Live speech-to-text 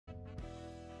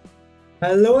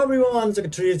Hello everyone,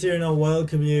 AkaTrios here and I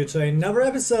welcome you to another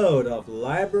episode of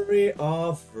Library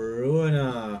of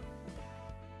Ruina.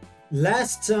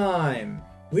 Last time,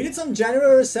 we did some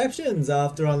general receptions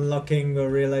after unlocking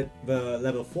the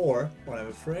level 4, or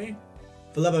level 3?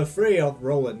 The level 3 of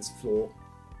Roland's floor.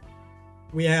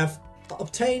 We have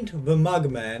obtained the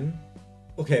Mugman.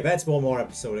 Okay, that's one more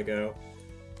episode ago.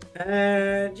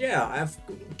 And yeah, I've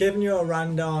given you a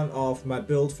rundown of my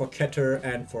build for Keter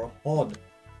and for Hod.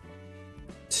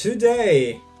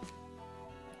 Today,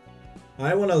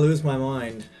 I want to lose my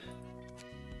mind.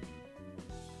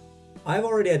 I've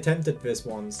already attempted this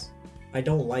once. I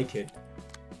don't like it.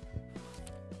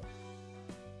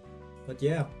 But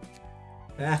yeah.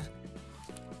 Ah.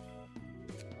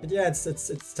 But yeah,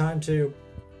 it's time to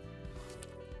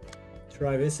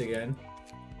try this again.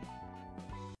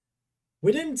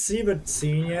 We didn't see the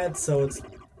scene yet,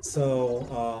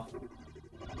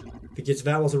 because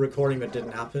that was a recording that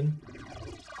didn't happen.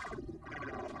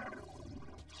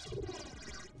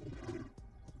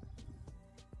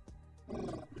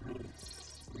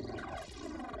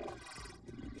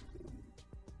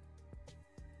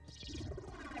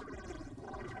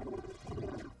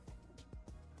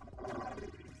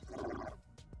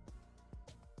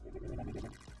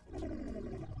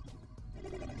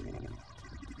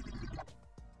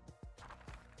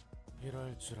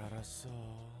 이럴 줄 알았어.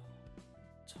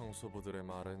 청소부들의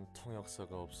말은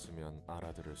통역사가 없으면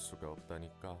알아들을 수가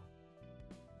없다니까.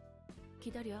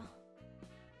 기다려.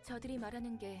 저들이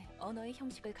말하는 게 언어의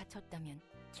형식을 갖췄다면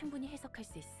충분히 해석할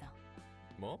수 있어.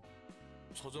 뭐?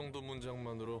 저 정도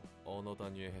문장만으로 언어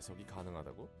단위의 해석이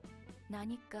가능하다고?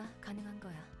 나니까 가능한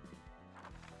거야.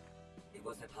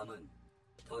 이곳의 밤은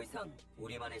더 이상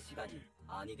우리만의 시간이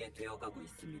아니게 되어가고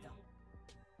있습니다.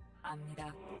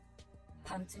 압니다.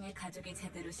 밤중에 가족이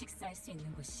제대로 식사할 수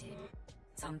있는 곳이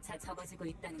점차 적어지고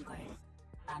있다는 걸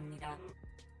압니다.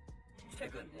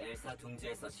 최근 엘사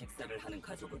둥지에서 식사를 하는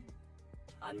가족은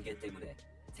안개 때문에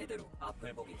제대로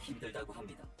앞을 보기 힘들다고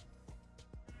합니다.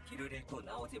 길을 잃고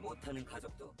나오지 못하는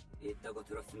가족도 있다고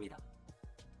들었습니다.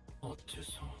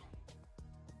 어째서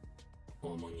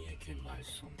어머니에게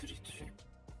말씀드리지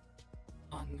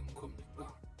않는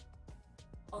겁니까?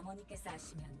 어머니께서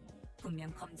아시면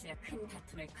분명 검지와 큰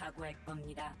다툼을 각오할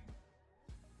겁니다.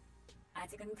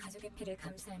 아직은 가족의 피를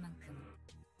감수할 만큼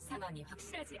상황이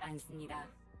확실하지 않습니다.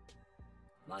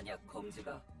 만약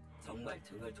검지가 정말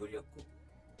등을 돌렸고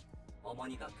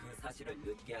어머니가 그 사실을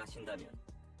늦게 하신다면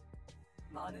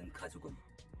많은 가족은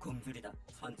굶주리다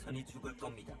천천히 죽을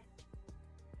겁니다.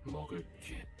 먹을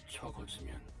게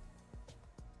적어지면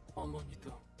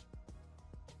어머니도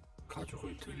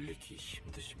가족을 늘리기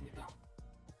힘드십니다.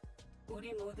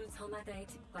 우리 모두 저마다의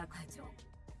집과 가족,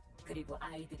 그리고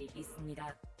아이들이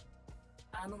있습니다.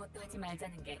 아무것도 하지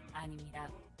말자는 게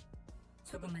아닙니다.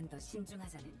 조금만 더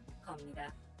신중하자는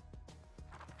겁니다.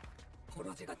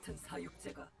 버러지 같은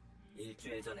사육제가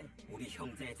일주일 전에 우리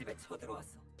형제의 집에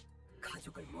쳐들어와서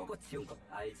가족을 먹어치운 거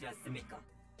알지 않습니까?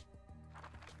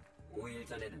 5일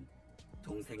전에는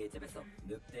동생의 집에서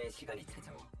늑대의 시간이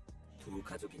찾아와 두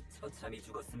가족이 처참히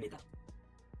죽었습니다.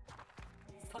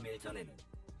 3일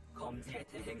전에는 검지의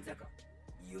대행자가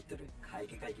이웃들을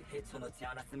갈기갈기 헤쳐놓지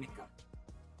않았습니까?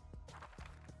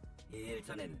 2일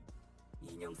전에는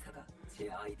인형사가 제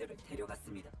아이들을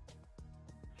데려갔습니다.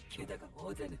 게다가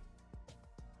어제는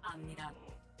압니다.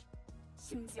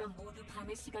 심지어 모두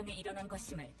밤의 시간에 일어난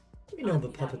것임을 You know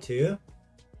the part 2.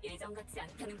 예전 같지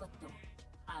않다는 것도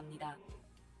압니다.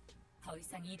 더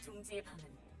이상 이 둥지의 밤은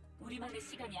우리만의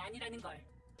시간이 아니라는 걸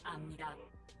압니다.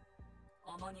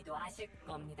 어머니도 아실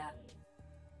겁니다.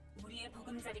 우리의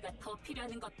보금자리가 더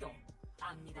필요하는 것도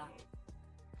압니다.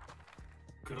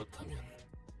 그렇다면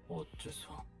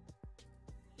어째서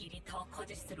일이 더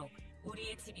커질수록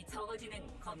우리의 집이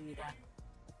적어지는 겁니다.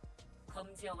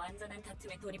 검지와 완전한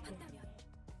다툼에 돌입한다면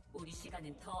우리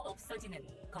시간은 더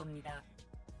없어지는 겁니다.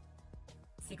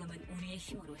 지금은 우리의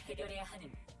힘으로 해결해야 하는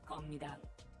겁니다.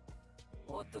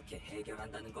 어떻게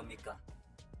해결한다는 겁니까?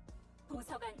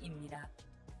 도서관입니다.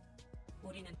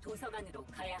 우리는 도서관으로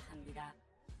가야 합니다.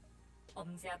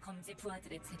 엄지와 검지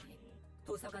부하들의 책이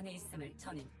도서관에 있음을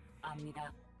저는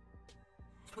압니다.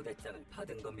 초대장을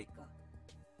받은 겁니까?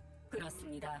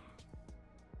 그렇습니다.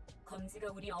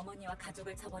 검지가 우리 어머니와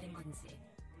가족을 쳐버린 건지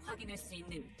확인할 수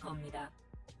있는 겁니다.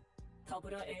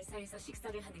 더불어 엘사에서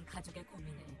식사를 하는 가족의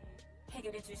고민을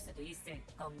해결해 줄 수도 있을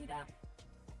겁니다.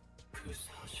 그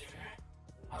사실을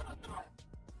알아도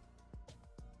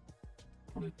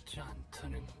늦지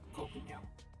않다는 거군요.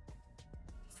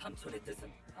 삼촌의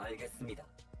뜻은 알겠습니다.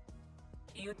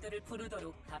 이웃들을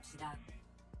부르도록 합시다.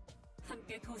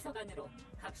 함께 도서관으로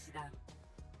갑시다.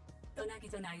 떠나기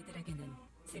전 아이들에게는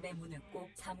집의 문을 꼭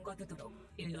잠궈두도록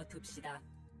일러둡시다.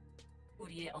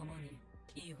 우리의 어머니,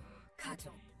 이웃,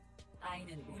 가족,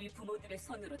 아이는 우리 부모들의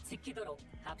손으로 지키도록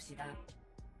합시다.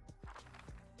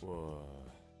 와,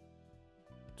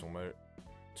 정말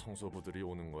청소부들이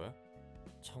오는 거야?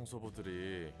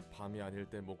 청소부들이 밤이 아닐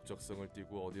때 목적성을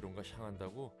띠고 어디론가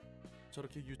향한다고?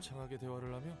 저렇게 유창하게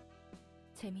대화를 하며?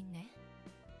 재밌네.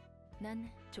 난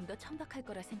좀 더 천박할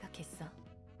거라 생각했어.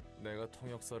 내가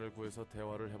통역사를 구해서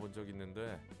대화를 해본 적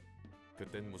있는데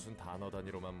그땐 무슨 단어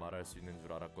단위로만 말할 수 있는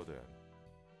줄 알았거든.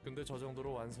 근데 저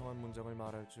정도로 완성한 문장을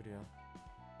말할 줄이야.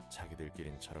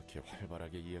 자기들끼린 저렇게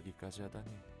활발하게 이야기까지 하다니.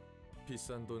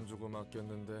 비싼 돈 주고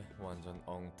맡겼는데 완전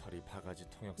엉터리 바가지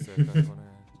통역사였다는 거네.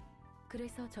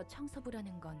 그래서 저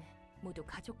청소부라는 건 모두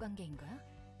가족 관계인 거야?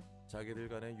 자기들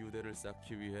간의 유대를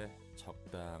쌓기 위해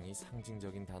적당히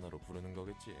상징적인 단어로 부르는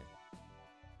거겠지.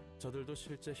 저들도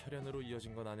실제 혈연으로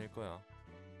이어진 건 아닐 거야.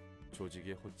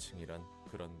 조직의 호칭이란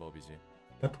그런 법이지.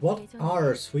 But what 예전에 are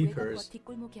외곽과 sweepers?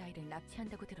 뒷골목의 아이를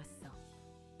납치한다고 들었어.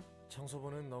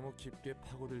 청소부는 너무 깊게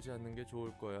파고들지 않는 게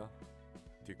좋을 거야.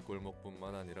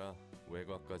 뒷골목뿐만 아니라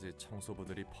외곽까지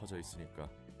청소부들이 퍼져 있으니까.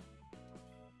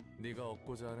 네가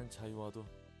얻고자 하는 자유와도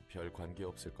별 관계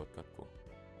없을 것 같고.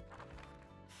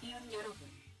 이웃 여러분,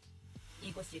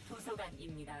 이곳이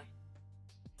도서관입니다.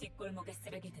 뒷골목의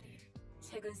쓰레기들이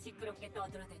최근 시끄럽게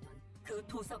떠들어대던 그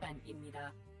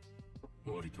도서관입니다.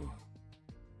 우리도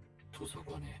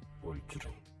도서관에 올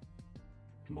줄은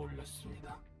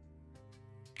몰랐습니다.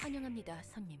 환영합니다,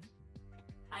 손님.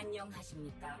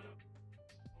 안녕하십니까?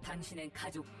 당신은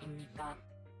가족입니까?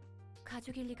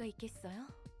 가족일 리가 있겠어요?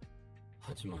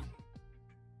 하지만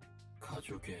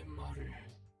가족의 말을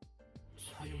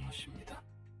사용하십니다.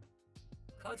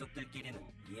 가족들끼리는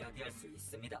이야기할 수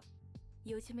있습니다.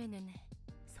 요즘에는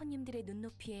손님들의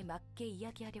눈높이에 맞게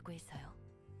이야기하려고 해서요.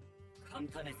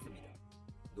 감탄했습니다.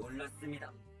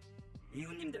 놀랐습니다.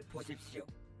 이웃님들 보십시오.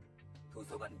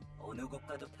 도서관은 어느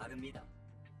곳과도 다릅니다.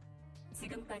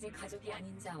 지금까지 가족이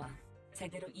아닌 자와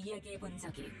제대로 이야기해 본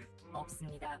적이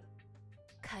없습니다.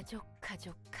 가족.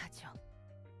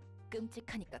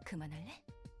 끔찍하니까 그만할래?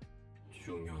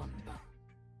 중요합니다.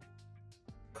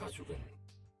 가족은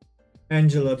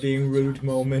Angela being rude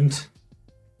moment.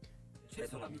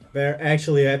 죄송합니다. They're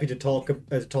actually happy to talk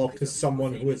to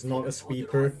someone who is not a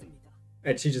sweeper,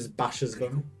 and she just bashes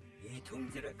them. 이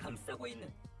둥지를 감싸고 있는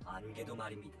안개도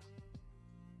말입니다.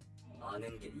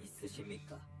 아는 게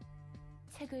있으십니까?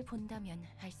 책을 본다면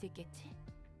알 수 있겠지?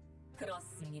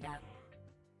 그렇습니다.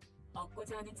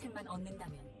 얻고자 하는 책만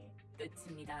얻는다면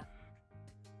끝입니다.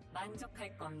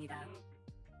 만족할 겁니다.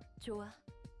 좋아.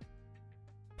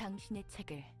 당신의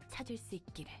책을 찾을 수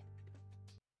있기를.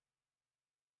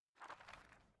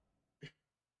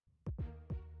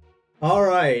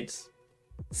 Alright.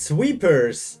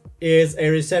 Sweepers is a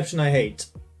reception I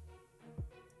hate.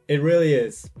 It really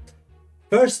is.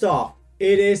 First off,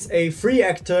 it is a free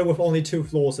actor with only 2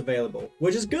 floors available,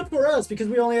 which is good for us because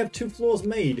we only have 2 floors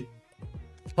made.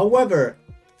 However,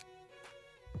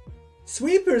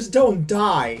 sweepers don't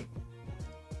die.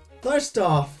 First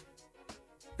off,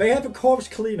 they have a corpse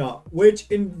cleanup, which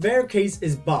in their case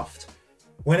is buffed.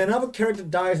 When another character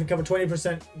dies, we cover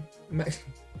 20%.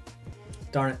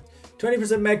 Darn it.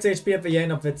 20% max HP at the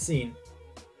end of that scene.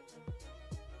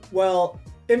 Well,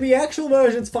 in the actual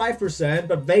version it's 5%,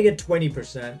 but they get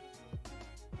 20%.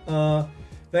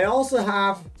 They also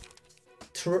have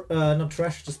not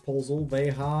trash disposal, they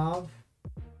have...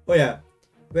 Oh yeah,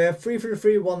 they have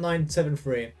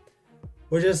 3331973,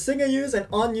 which is single use and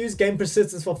unused game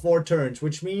persistence for 4 turns,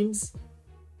 which means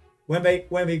when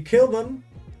we kill them,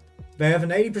 they have an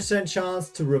 80%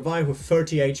 chance to revive with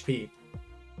 30 HP.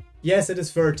 Yes, it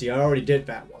is 30, I already did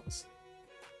that once.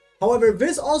 However,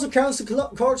 this also counts to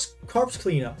corpse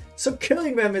cleanup, so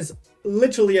killing them is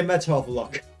literally a matter of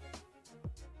luck.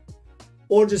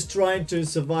 Or just trying to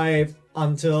survive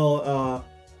until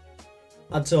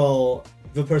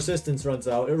the persistence runs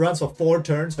out. It runs for 4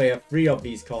 turns, they have 3 of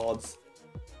these cards.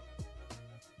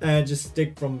 And just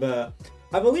stick from there.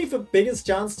 I believe the biggest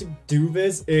chance to do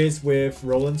this is with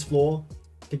Roland's Floor,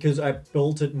 because I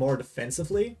built it more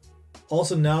defensively.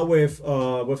 Also now with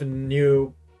a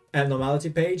new abnormality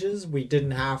pages, we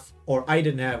didn't have, or I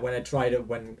didn't have when I tried it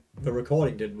when the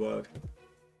recording didn't work.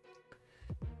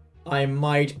 I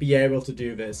might be able to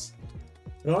do this.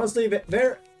 But honestly,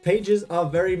 their pages are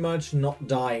very much not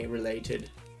die related.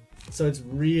 So it's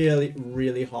really,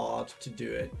 really hard to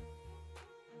do it.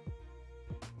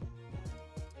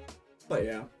 But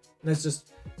yeah, let's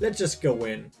just go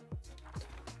in.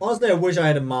 Honestly, I wish I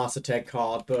had a Master Tech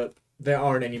card, but there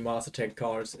aren't any Master Tech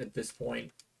cards at this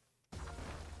point.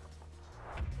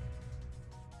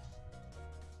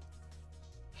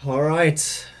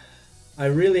 Alright. I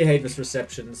really hate this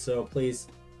reception, so please.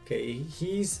 Okay,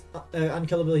 he's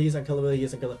unkillable, he's unkillable,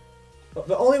 he's unkillable. But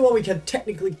the only one we can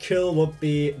technically kill would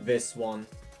be this one.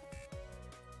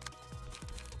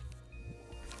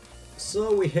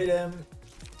 So we hit him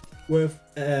with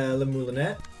Le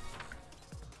Moulinet.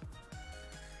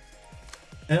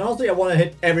 And also I want to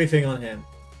hit everything on him.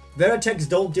 Their attacks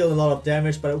don't deal a lot of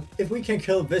damage, but if we can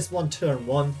kill this one turn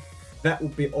 1, that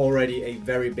would be already a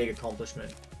very big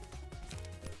accomplishment.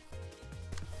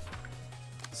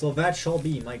 So that shall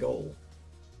be my goal.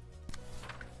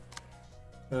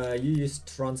 You use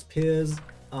Transpierce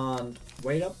and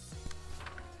Wait Up.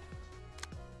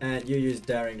 And you use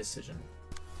Daring Decision.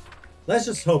 Let's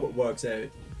just hope it works out.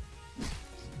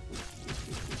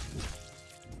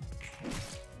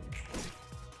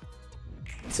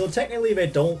 So technically they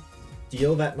don't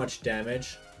deal that much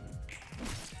damage.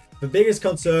 The biggest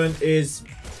concern is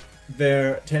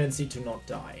their tendency to not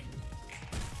die.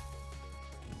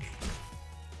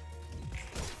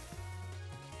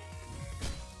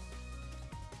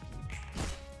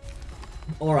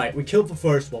 Alright, we killed the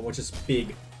first one, which is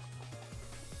big.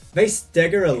 They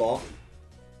stagger a lot,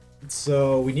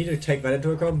 so we need to take that into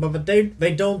account, but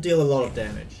they don't deal a lot of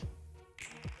damage.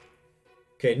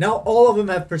 Okay, now all of them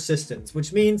have persistence,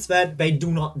 which means that they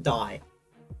do not die.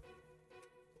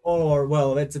 Or,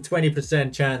 well, it's a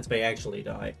 20% chance they actually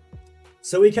die.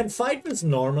 So we can fight this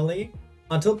normally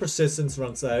until persistence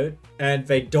runs out, and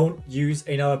they don't use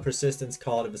another persistence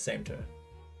card at the same turn.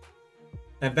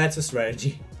 And that's a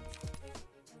strategy.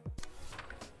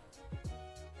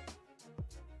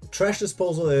 Trash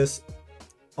disposal is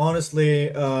honestly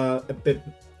a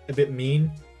bit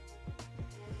mean.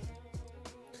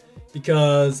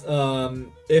 Because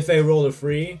if they roll a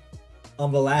 3,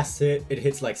 on the last hit it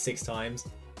hits like 6 times.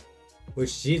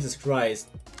 Which, Jesus Christ,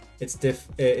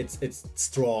 it's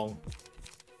strong.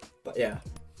 But yeah.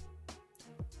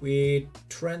 We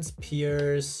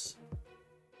Transpierce.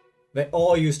 They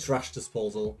all use Trash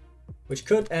Disposal, which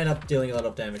could end up dealing a lot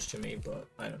of damage to me, but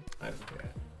I don't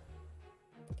care.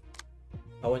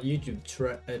 I want you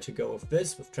to go with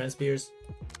this, with Transpierce.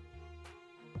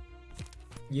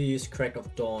 You use Crack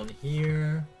of Dawn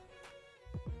here.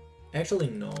 Actually,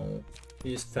 no.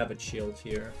 You use Feathered Shield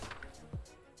here.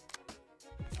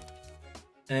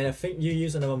 And I think you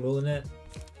use another Moulinet.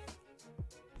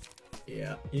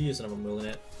 Yeah, you use another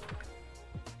Moulinet.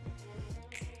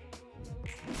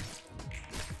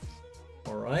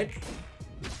 Alright.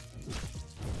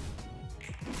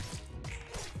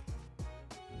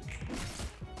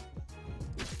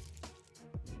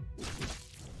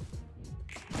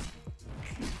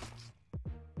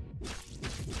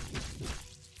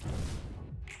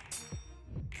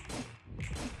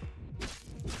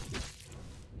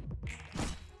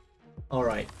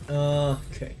 Alright,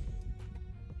 okay.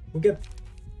 We'll get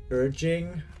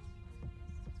Urging.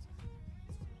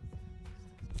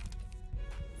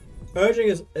 Urging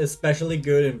is especially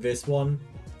good in this one,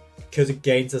 because it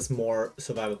gains us more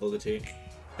survivability.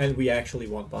 And we actually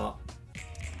want that.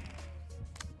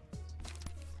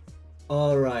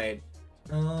 Alright.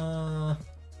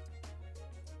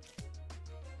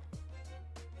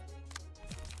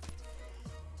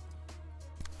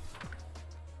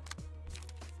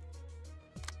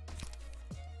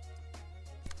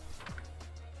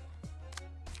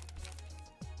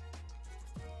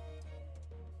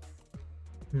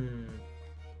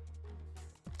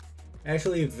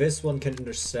 Actually, this one can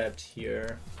intercept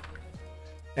here.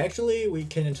 Actually, we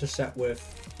can intercept with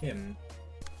him.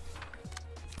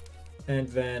 And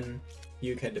then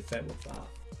you can defend with that.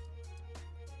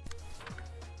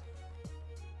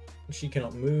 She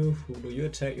cannot move. Who do you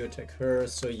attack? You attack her,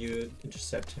 so you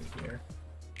intercept him here.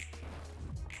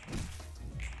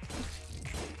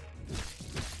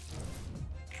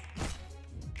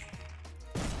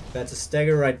 That's a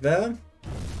stagger right there.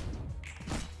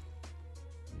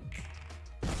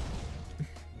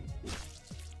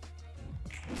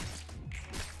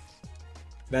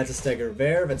 That's a stagger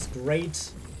there, that's great.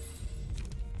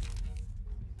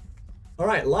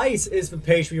 Alright, Lice is the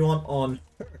page we want on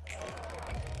her.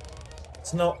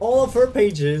 So now all of her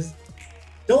pages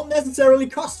don't necessarily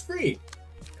cost free.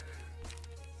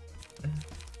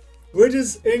 Which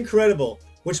is incredible,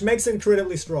 which makes it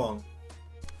incredibly strong.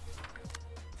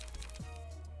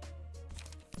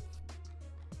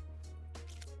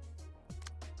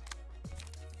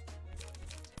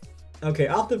 Okay,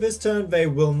 after this turn they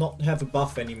will not have a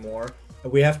buff anymore.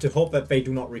 And we have to hope that they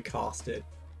do not recast it.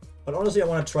 But honestly I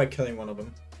want to try killing one of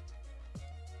them.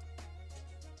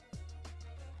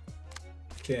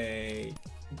 Okay.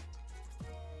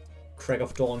 Crack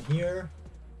of Dawn here.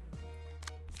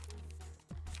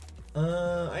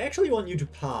 I actually want you to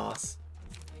pass.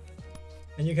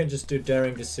 And you can just do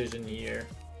daring decision here.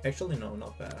 Actually, no,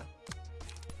 not bad.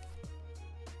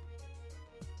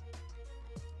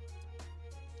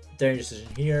 Daring decision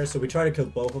here, so we try to kill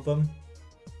both of them.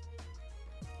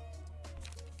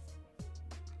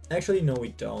 Actually, no, we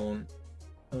don't.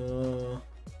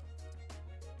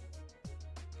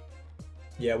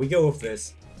 Yeah, we go with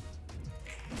this.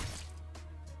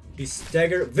 He's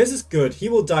staggered. This is good. He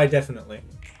will die definitely.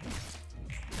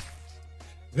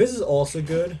 This is also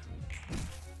good.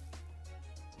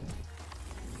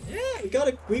 Yeah, we got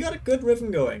a good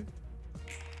rhythm going.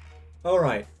 All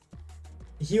right.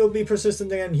 He will be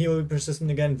persistent again. He will be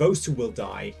persistent again. Those two will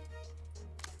die.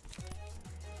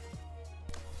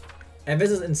 And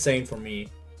this is insane for me.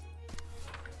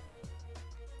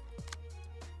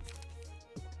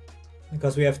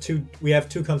 Because we have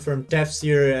two confirmed deaths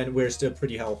here and we're still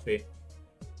pretty healthy.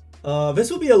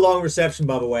 This will be a long reception,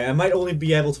 by the way. I might only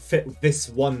be able to fit this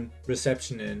one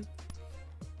reception in.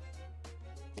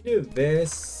 Do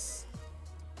this.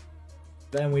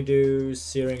 Then we do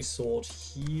Searing Sword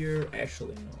here.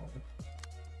 Actually, no.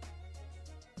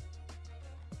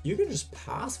 You can just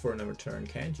pass for another turn,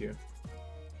 can't you?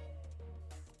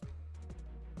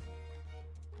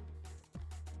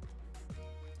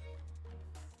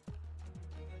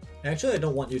 Actually, I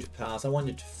don't want you to pass. I want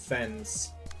you to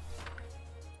fence.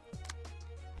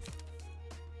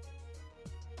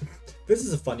 This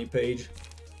is a funny page.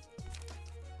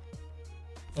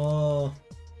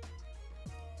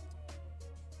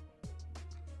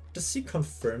 Does he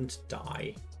confirmed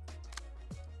die?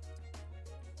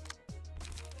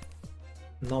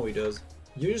 No, he does.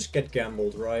 You just get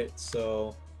gambled, right?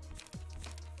 So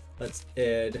let's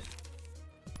add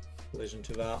collision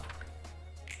to that.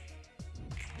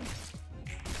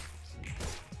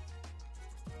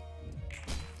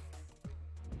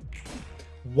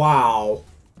 Wow.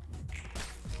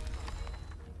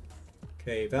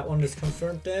 Okay, that one is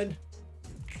confirmed dead.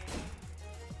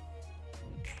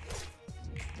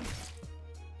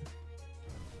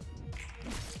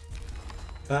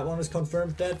 That one is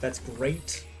confirmed dead. That's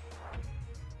great.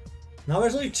 Now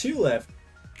there's only two left.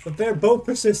 But they're both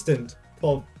persistent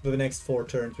for the next 4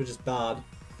 turns, which is bad.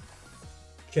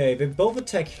 Okay, they both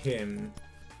attack him.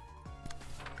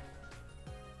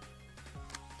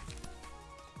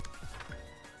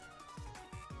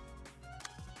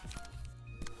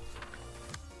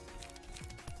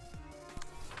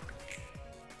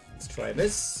 Let's try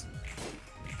this.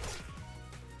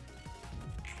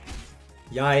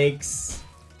 Yikes.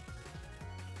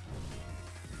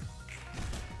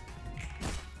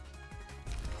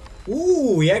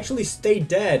 Ooh, he actually stayed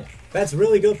dead. That's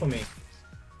really good for me.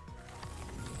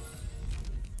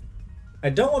 I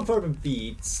don't want further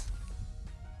beats.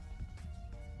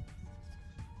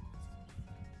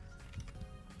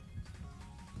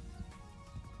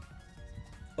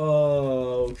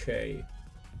 Okay.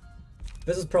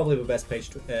 This is probably the best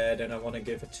page to add, and I want to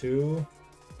give it to...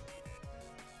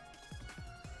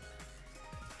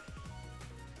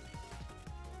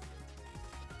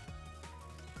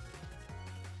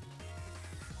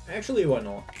 Actually, why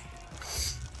not?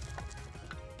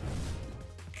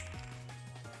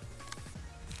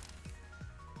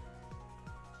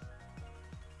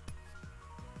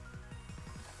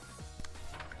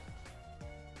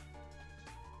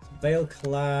 Veil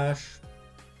Clash.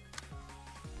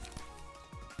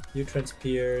 You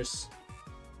Transpierce.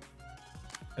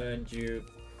 And you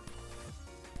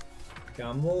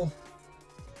gamble.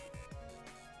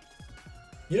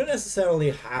 You don't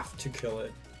necessarily have to kill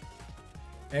it.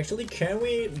 Actually, can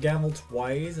we gamble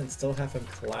twice and still have him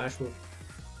clash with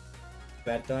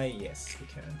bad die? Yes, we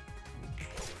can.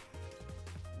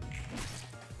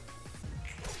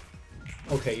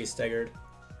 Okay, he's staggered.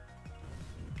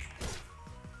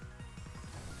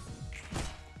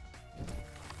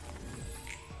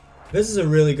 This is a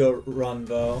really good run,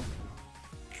 though.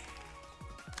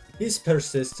 He's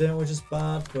persistent, which is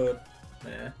bad, but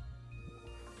nah.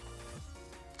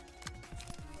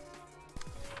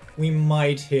 We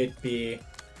might hit the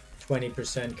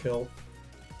 20% kill.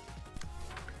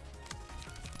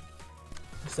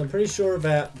 So I'm pretty sure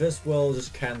that this will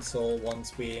just cancel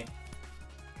once we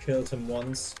killed him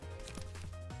once.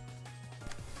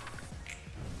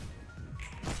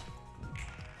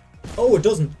 Oh, it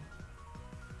doesn't.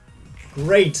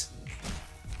 Great.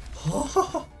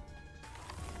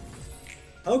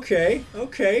 Okay,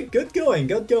 okay, good going,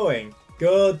 good going,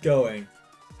 good going.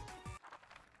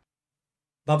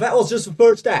 But that was just the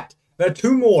first act. There are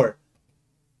 2 more.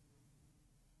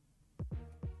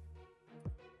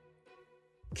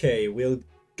 Okay, we'll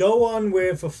go on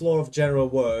with the floor of general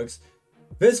works.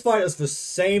 This fight is the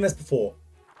same as before.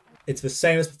 It's the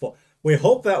same as before. We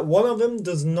hope that one of them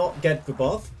does not get the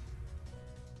buff.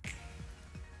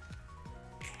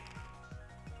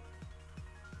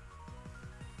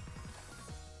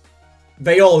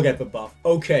 They all get the buff.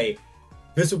 Okay.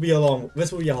 This will be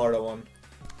a harder one.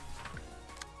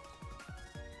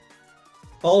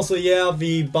 Also, yeah,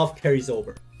 the buff carries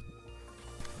over.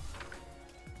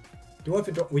 Do I have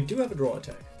to draw? We do have a draw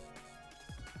attack.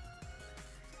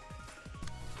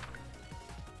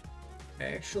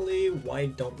 Actually, why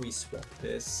don't we swap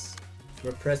this?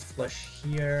 Repress flush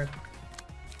here.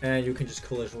 And you can just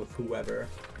collision with whoever.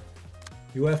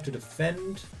 You have to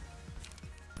defend.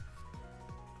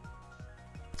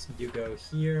 So you go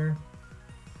here.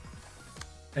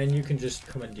 And you can just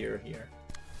commandeer here.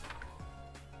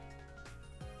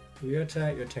 You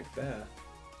attack back.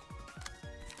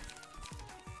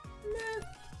 Nah.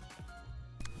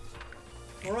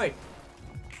 Alright.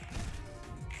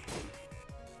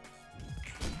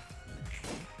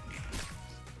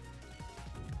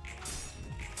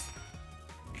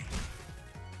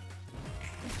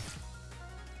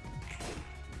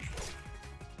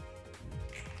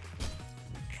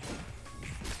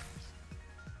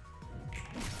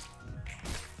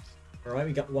 Alright,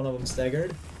 we got one of them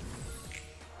staggered.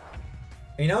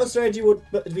 Another strategy would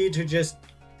be to just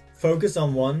focus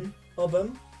on one of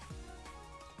them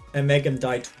and make them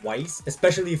die twice,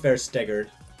 especially if they're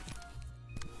staggered.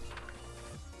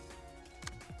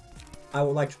 I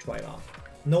would like to try that.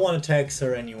 No one attacks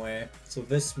her anyway, so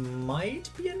this might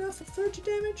be enough for 30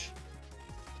 damage.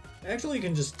 Actually, you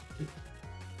can just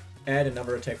add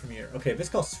another attack from here. Okay, this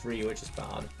costs 3, which is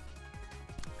bad.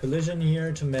 Collision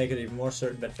here to make it even more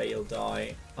certain that they'll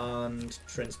die, and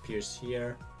Transpierce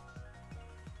here.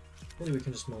 Hopefully we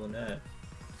can just mull in that.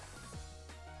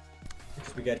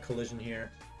 Because we get collision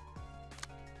here.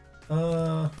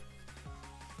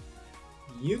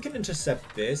 You can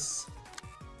intercept this.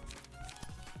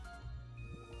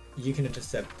 You can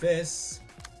intercept this.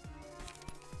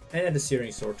 And add a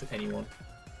Searing Sword to anyone.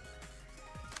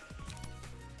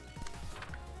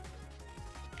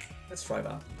 Let's try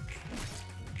that.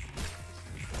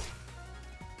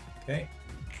 Okay.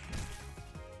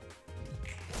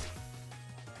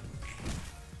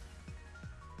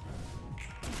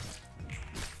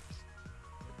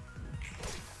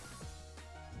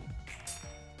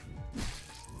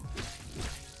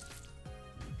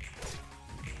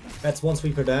 That's one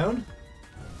sweeper down.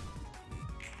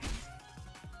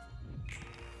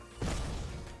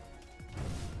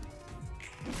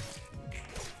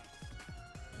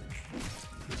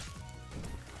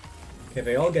 Okay,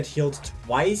 they all get healed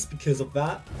twice because of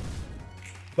that.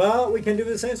 But we can do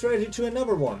the same strategy to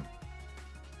another one.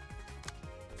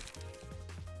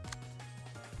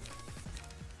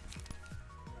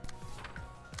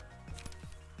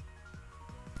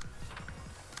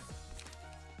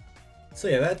 So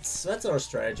yeah, that's our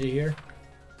strategy here.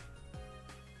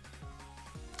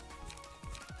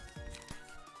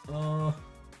 Yeah,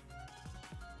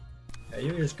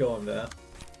 you just go on there.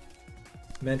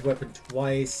 Meant weapon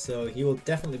twice, so he will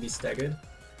definitely be staggered.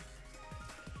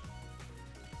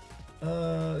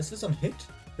 Is this on hit?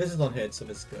 This is on hit, so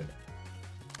that's good.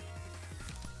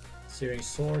 Searing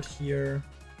Sword here.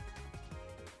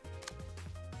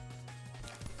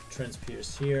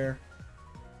 Transpierce here.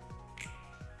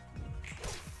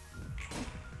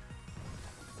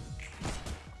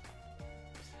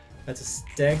 That's a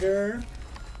stagger.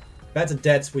 That's a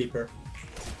dead sweeper.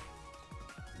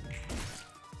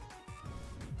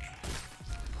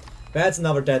 That's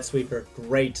another dead sweeper.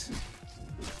 Great.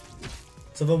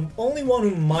 So the only one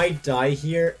who might die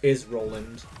here is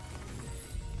Roland.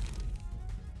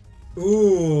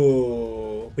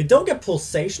 Ooh. We don't get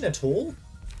pulsation at all?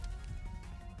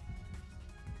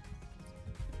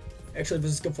 Actually,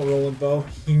 this is good for Roland though.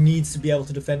 He needs to be able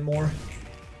to defend more.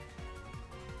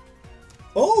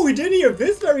 Oh, we didn't hear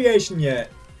this variation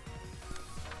yet.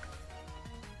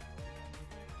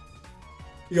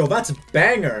 Yo, that's a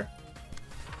banger.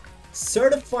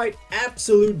 Certified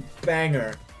absolute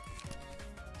banger.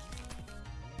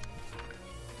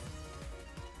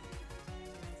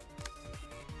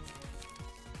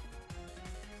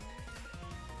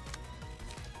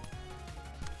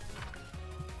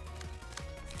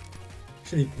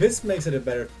 Actually, this makes it a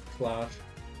better clash.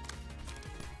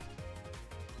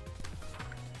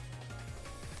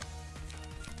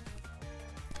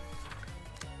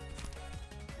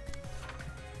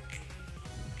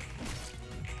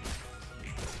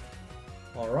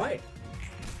 Alright.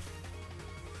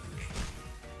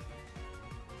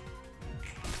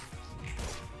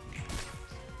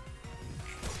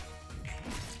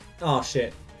 Oh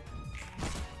shit.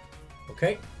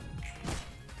 Okay.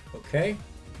 Okay.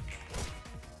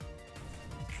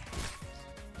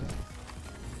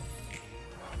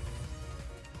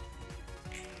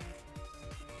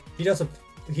 He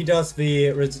does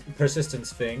the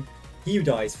persistence thing. He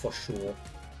dies for sure.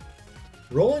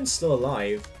 Roland's still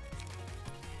alive.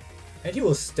 And he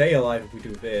will stay alive if we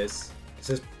do this.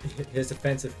 His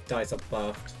defensive dice are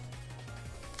buffed.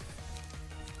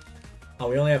 Oh,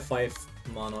 we only have 5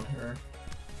 mana on her.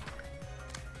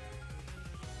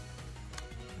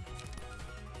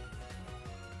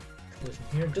 Collision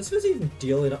here. Does this even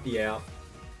deal enough? Yeah.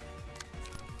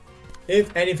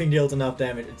 If anything deals enough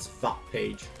damage, it's that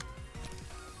page.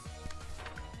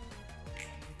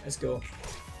 Let's go.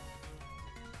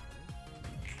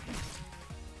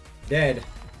 Dead.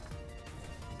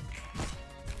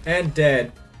 And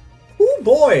dead. Oh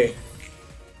boy!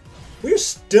 We're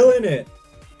still in it.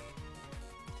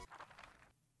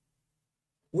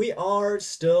 We are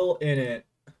still in it.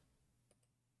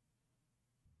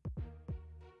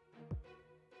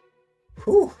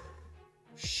 Whew.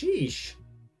 Sheesh.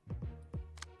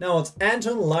 Now it's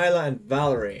Anton, Lila, and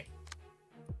Valerie.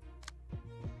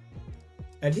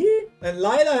 And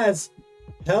Lila has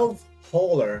Health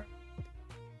Hauler.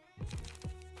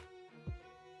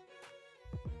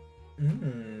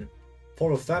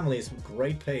 Photo Family is a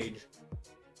great page.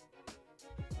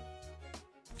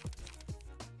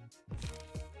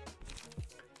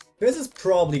 This is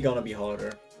probably gonna be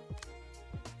harder.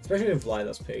 Especially with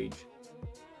Lila's page.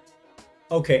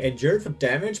 Okay, endured for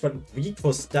damage, but weak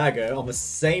for stagger on the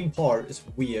same part is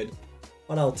weird.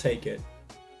 But I'll take it.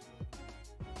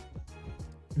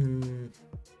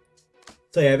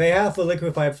 So yeah, they have the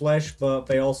liquefied flesh, but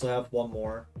they also have one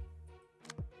more.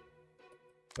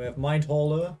 We have Mind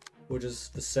Holder, which is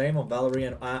the same on Valerie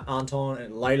and Anton,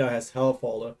 and Lila has Health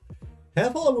Holder.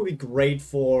 Health Holder would be great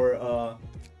for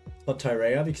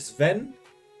Tyrea, because then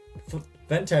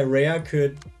Tyrea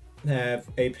could have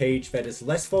a page that is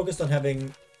less focused on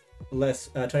having less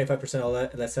 25%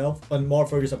 or less health, and more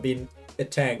focused on being a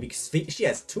tank, because she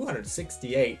has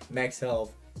 268 max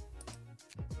health.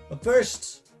 But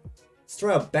first, let's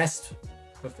try our best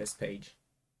with this page.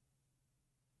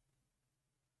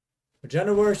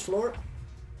 Magenta Works floor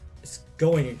is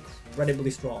going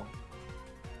incredibly strong.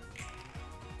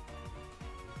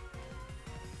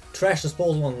 Trash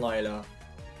disposal on Lila.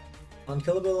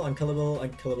 Unkillable, unkillable,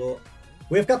 unkillable.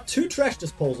 We've got 2 trash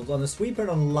disposals on the sweeper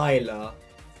and on Lila.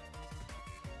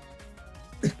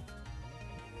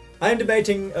 I'm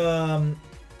debating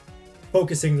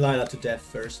focusing Lila to death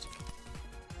first.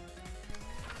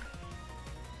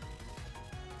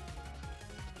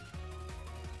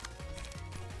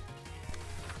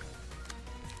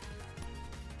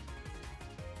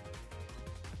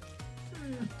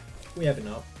 We have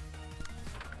enough.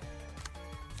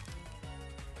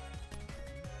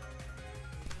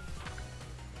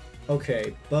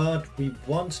 Okay, but we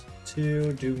want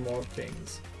to do more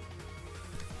things.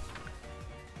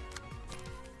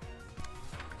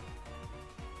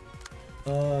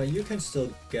 You can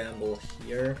still gamble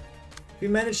here. If we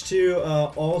manage to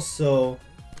also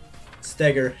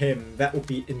stagger him, that would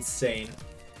be insane.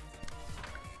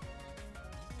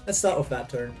 Let's start with that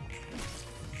turn.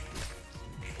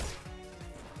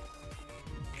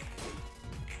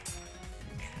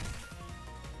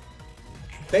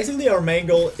 Basically, our main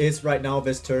goal is right now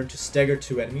this turn to stagger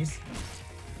 2 enemies,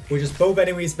 which is both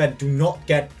enemies that do not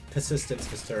get persistence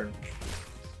this turn.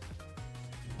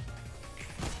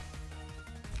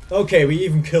 Okay, we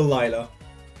even kill Lila.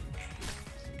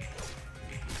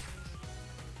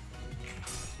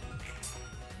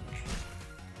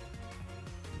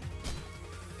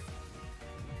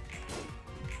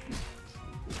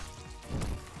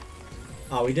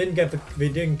 Ah, we didn't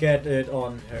get it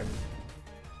on him.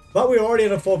 But we're already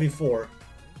in a 4v4.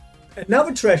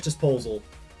 Another trash disposal.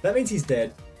 That means he's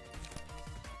dead.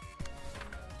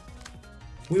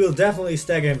 We will definitely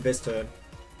stagger him this turn.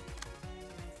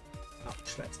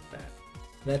 Ouch, that's bad.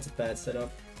 That's a bad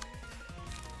setup.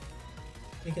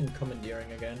 We can commandeering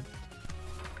again.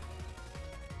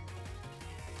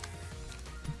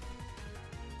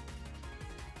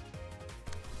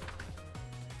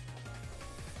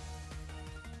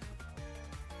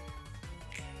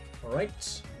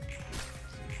 Alright.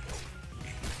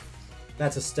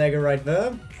 That's a stagger right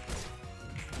there.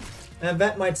 And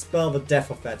that might spell the death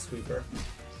of that sweeper.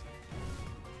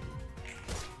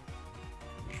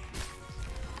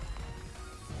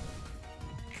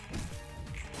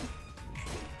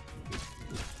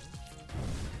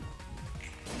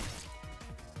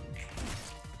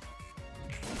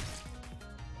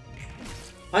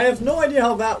 I have no idea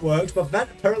how that worked, but that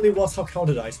apparently was how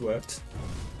counter dice worked.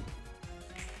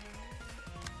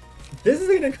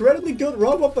 an incredibly good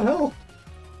run, what the hell?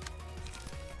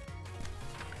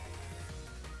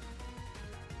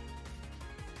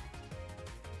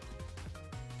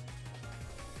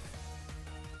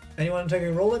 Anyone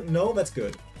taking Roland? No, that's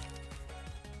good.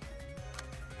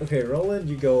 Okay, Roland,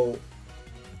 you go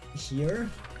here.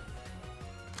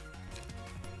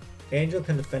 Angel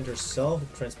can defend herself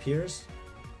with Transpierce.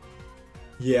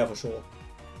 Yeah, for sure.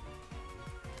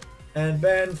 And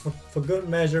Ben, for good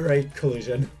measure, a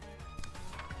collision.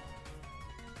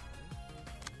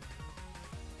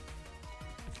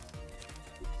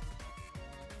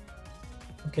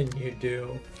 What can you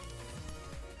do?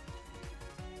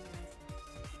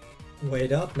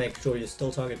 Wait up, make sure you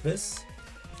still target this.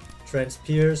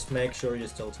 Transpierce, make sure you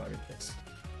still target this.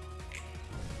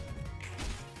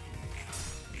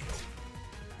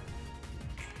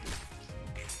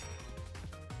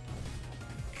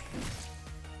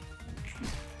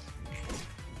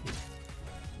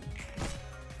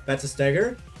 That's a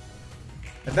stagger.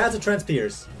 And that's a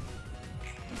Transpierce.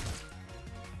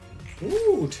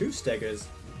 Ooh, 2 staggers.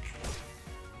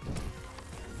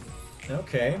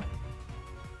 Okay.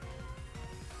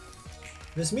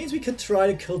 This means we could try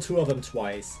to kill 2 of them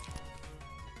twice.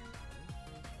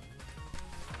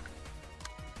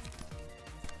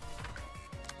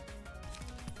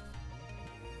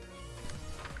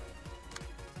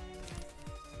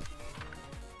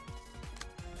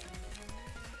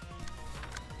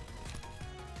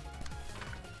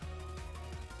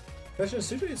 Question is,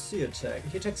 who does he attack?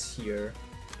 He attacks here.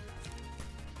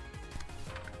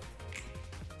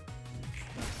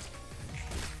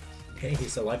 Okay,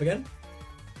 he's alive again.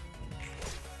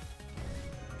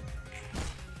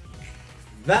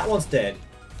 That one's dead.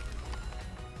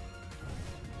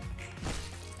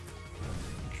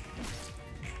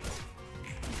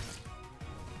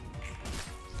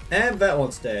 And that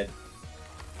one's dead.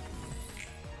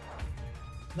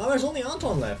 Now there's only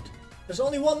Anton left. There's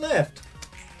only one left.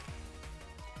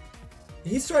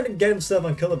 He's trying to get himself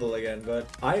unkillable again, but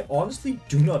I honestly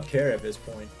do not care at this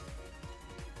point.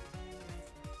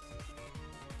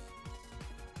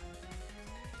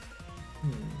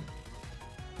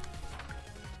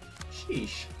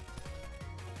 Sheesh.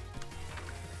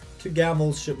 2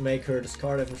 gambles should make her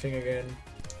discard everything again.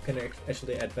 Can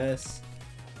actually add Bess.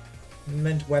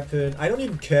 Meant weapon. I don't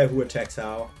even care who attacks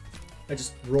how. I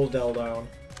just roll Del down.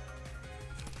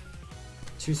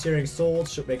 2 Searing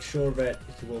Swords should make sure that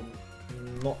he will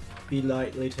not be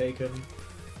lightly taken.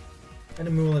 And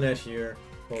a Moulinet here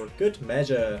for good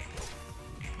measure.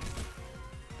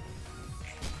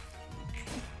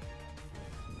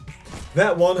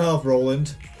 That 1 health,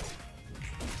 Roland.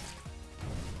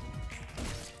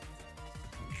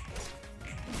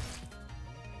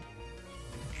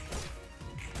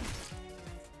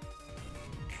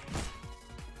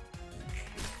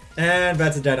 And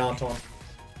that's a dead Anton.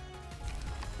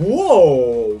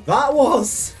 Whoa! That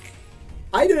was...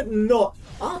 I did not...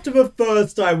 After the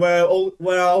first time where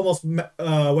I almost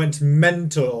went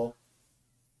mental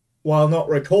while not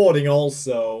recording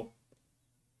also.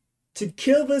 To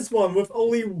kill this one with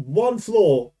only 1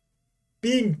 flaw,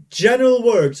 being general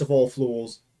works of all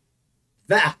flaws,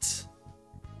 that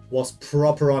was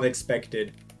proper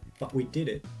unexpected. But we did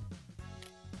it.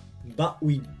 But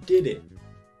we did it.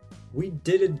 We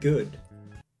did it good.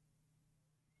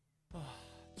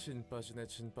 진 빠지네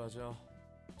진 빠져.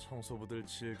 청소부들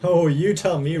즐겨. Oh, you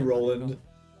tell me, Roland.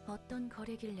 어떤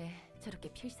거래길래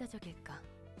저렇게 필사적일까?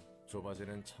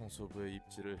 좁아지는 청소부의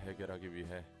입지를 해결하기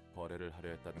위해 거래를 하려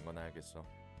했다는 건 알겠어.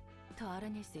 더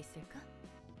알아낼 수 있을까?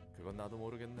 그건 나도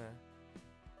모르겠네.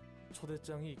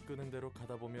 초대장이 이끄는 대로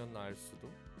가다 보면 알 수도.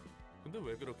 근데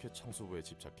왜 그렇게 청소부에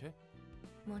집착해?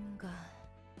 뭔가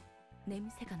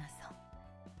냄새가 나서.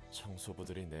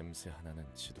 청소부들이 냄새 하나는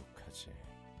지독하지.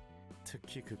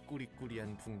 특히 그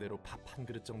꾸리꾸리한 붕대로 밥 한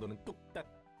그릇 정도는 뚝딱.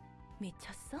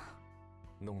 미쳤어?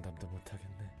 농담도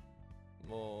못하겠네.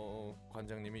 뭐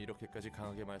관장님이 이렇게까지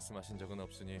강하게 말씀하신 적은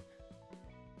없으니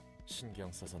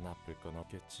신경 써서 나쁠 건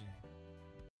없겠지.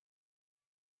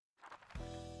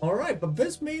 Alright, but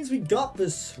this means we got the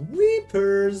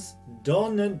sweepers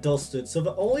done and dusted. So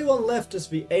the only one left is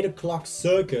the 8 o'clock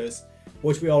circus,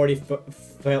 which we already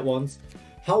felt once.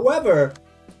 However,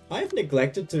 I've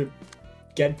neglected to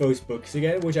get those books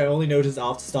again, which I only noticed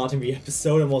after starting the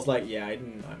episode and was like, yeah,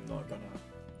 I'm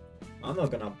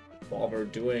not gonna bother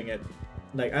doing it.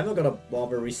 Like, I'm not gonna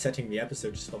bother resetting the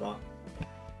episode just for that.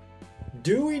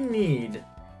 Do we need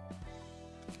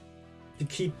to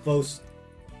keep those?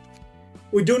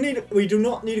 We do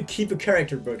not need to keep the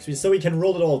character books, so we can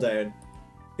roll it all down,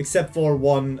 except for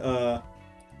one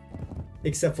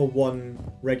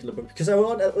regular book, because I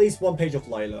want at least 1 page of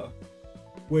Lila,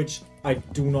 which I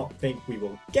do not think we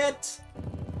will get.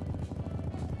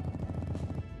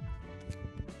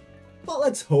 But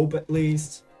let's hope at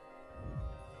least.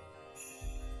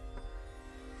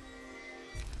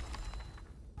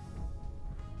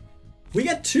 We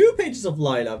get 2 pages of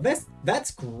Lila.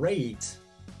 That's great.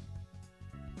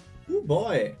 Oh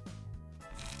boy.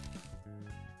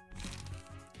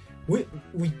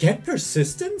 We get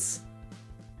persistence?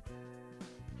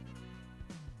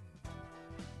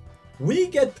 We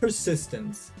get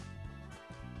persistence.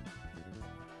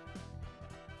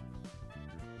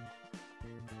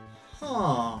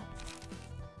 Huh.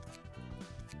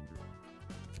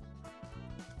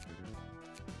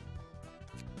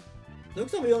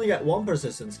 Looks like we only get 1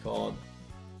 persistence card.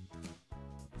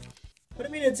 But I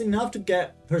mean, it's enough to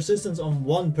get persistence on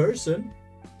 1 person.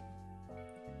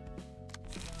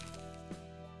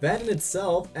 That in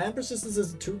itself, and persistence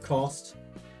is a 2 cost.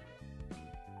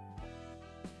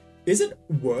 Is it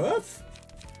worth?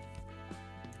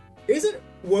 Is it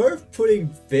worth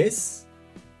putting this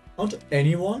onto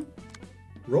anyone?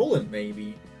 Roland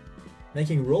maybe.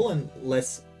 Making Roland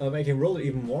less, making Roland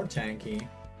even more tanky.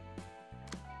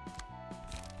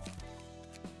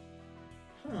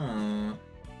 Huh.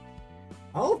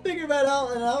 I'll figure that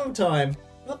out in another time.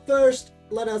 But first,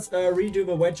 let us redo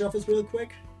the wedge office real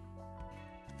quick.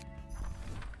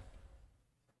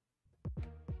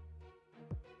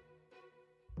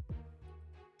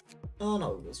 Oh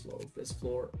no, this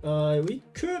floor. We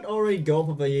could already go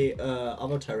for the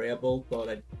other variable, but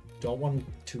I don't want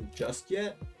to just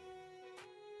yet.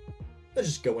 Let's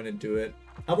just go in and do it.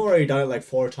 I've already done it like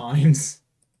 4 times.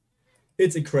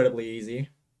 It's incredibly easy.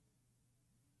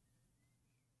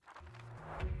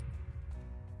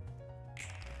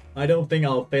 I don't think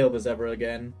I'll fail this ever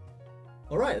again.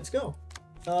 Alright, let's go.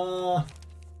 Oh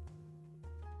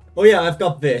yeah, I've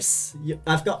got this.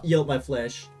 I've got Yield My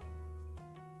Flesh.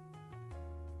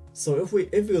 So if we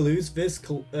lose this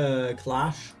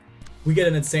clash, we get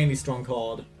an insanely strong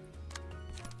card.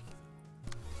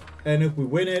 And if we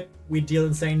win it, we deal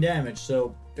insane damage.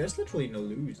 So there's literally no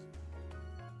lose.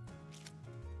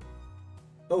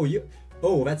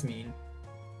 Oh, that's mean.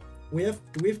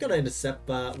 We've got to intercept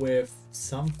that with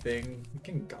something. We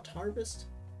can Gut Harvest.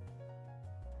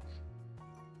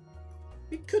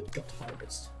 We could Gut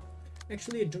Harvest.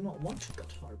 Actually, I do not want to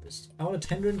Gut Harvest. I want a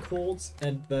Tendon Colds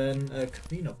and then a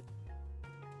Cleanup.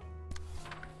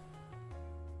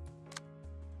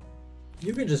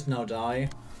 You can just now die.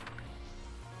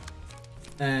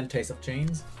 And Taste of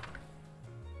Chains.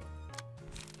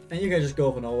 And you can just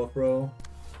go for an Overthrow.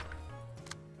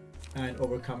 And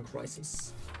overcome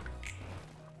Crisis.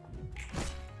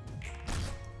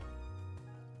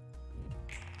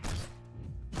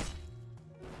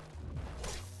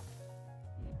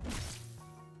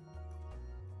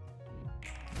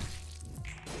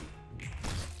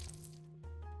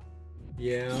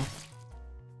 Yeah.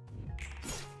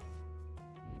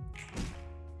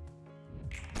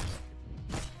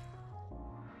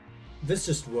 This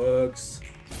just works.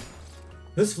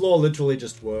 This floor literally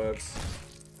just works.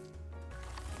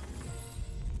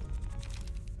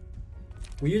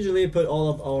 We usually put all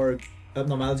of our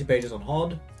abnormality pages on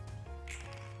HOD.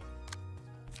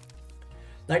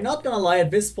 Like, not gonna lie,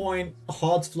 at this point,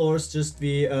 HOD's floor is just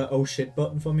the oh shit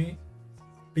button for me.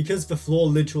 Because the floor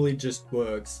literally just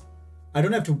works. I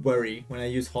don't have to worry when I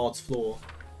use HOD's floor.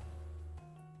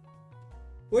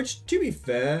 Which, to be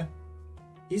fair,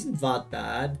 isn't that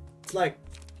bad. It's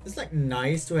like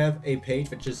nice to have a page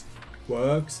that just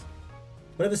works.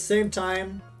 But at the same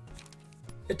time,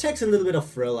 it takes a little bit of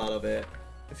thrill out of it.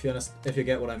 If you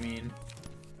get what I mean.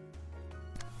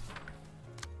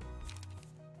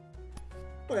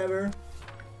 Whatever.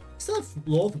 Still have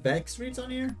Law of the Backstreets on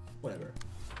here? Whatever.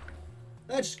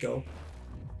 Let's just go.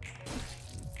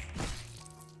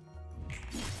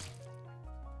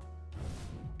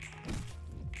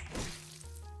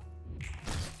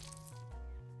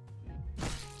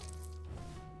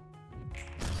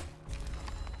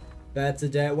 That's a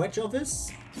dead wedge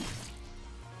office.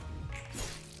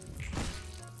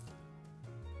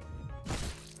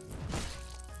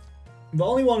 The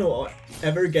only one who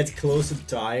ever gets close to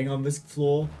dying on this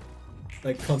floor,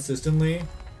 like consistently,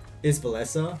 is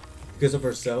Valessa, because of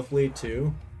her self-lead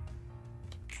too.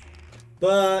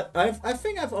 But I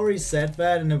think I've already said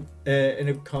that in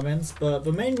the comments. But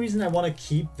the main reason I want to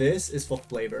keep this is for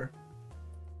flavor,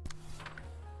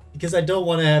 because I don't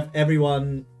want to have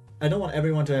everyone. I don't want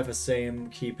everyone to have the same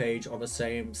key page or the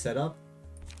same setup,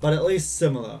 but at least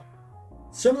similar.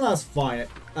 Similar is fine,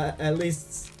 at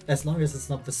least as long as it's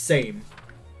not the same.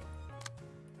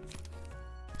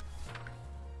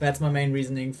 That's my main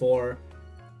reasoning for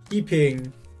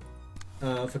keeping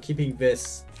for keeping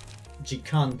this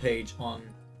Jikan page on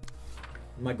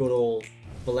my good old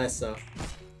Valessa.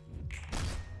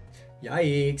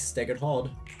 Yikes, staggered hard.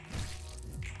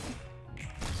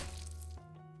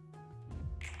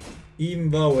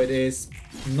 Even though it is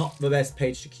not the best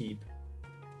page to keep.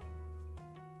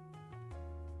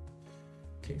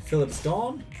 Okay, Philip's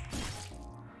gone.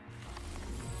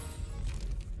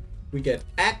 We get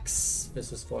X.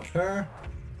 This is for her.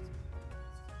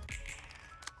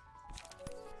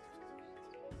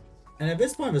 And at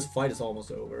this point, this fight is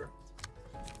almost over.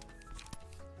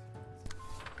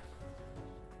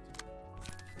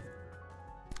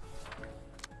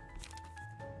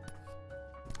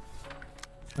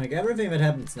 Like, everything that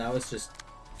happens now is just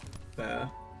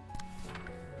fair.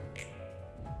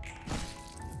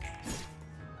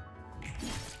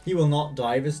 He will not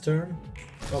die this turn,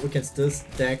 but we can still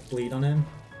stack bleed on him.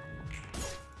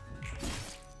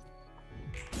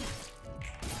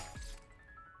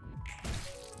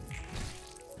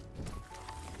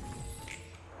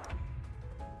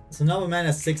 So now the man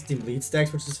has 16 bleed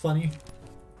stacks, which is funny.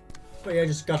 But yeah, I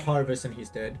just got Harvest and he's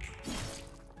dead.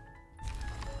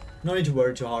 No need to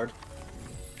worry too hard.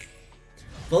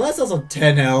 But that's also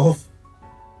 10 health.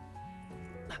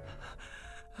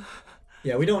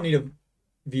 Yeah, we don't need to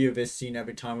view this scene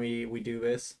every time we do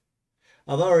this.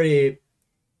 I've already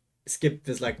skipped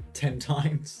this like 10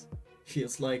 times.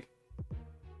 Feels like.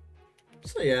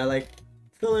 So yeah, like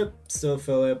Philip, still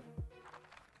Philip.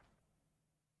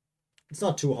 It's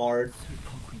not too hard.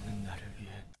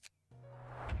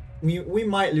 We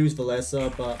might lose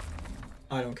Valessa, but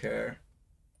I don't care.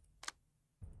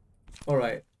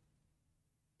 Alright.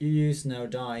 You now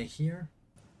die here.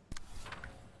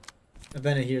 And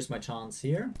then here's my chance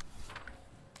here.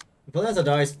 If Valessa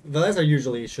dies, Valessa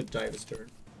usually should die this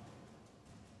turn.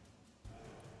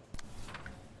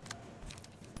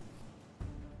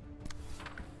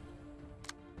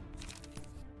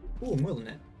 Ooh,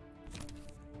 Milnet.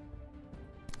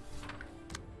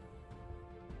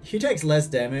 He takes less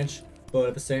damage, but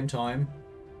at the same time.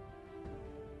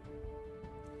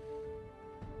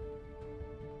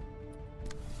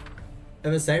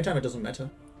 At the same time, it doesn't matter.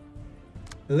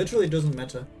 It literally doesn't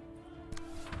matter.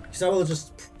 Because I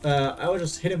will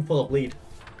just hit him full of bleed.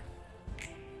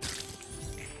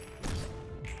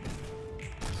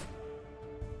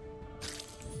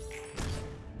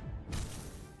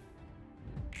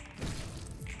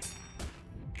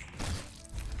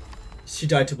 She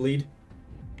died to bleed.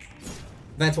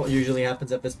 That's what usually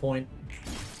happens at this point.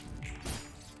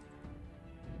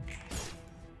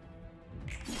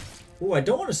 Ooh, I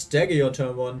don't want to stagger you on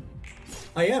turn 1.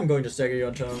 I am going to stagger you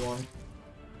on turn 1.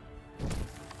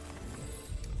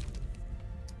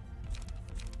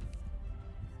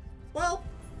 Well.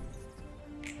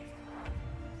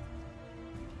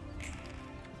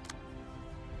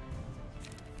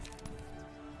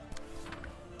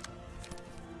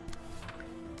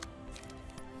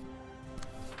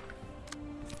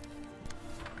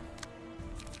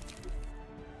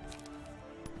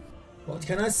 What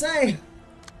can I say?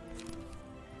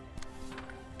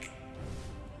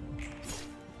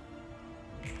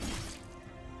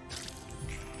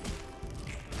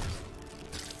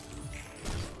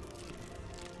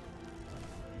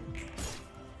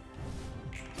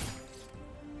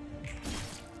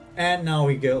 And now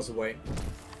he goes away.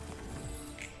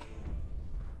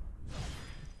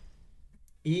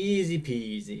 Easy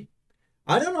peasy.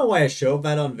 I don't know why I showed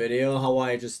that on video, how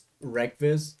I just wrecked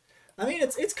this. I mean,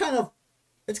 it's kind of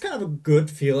a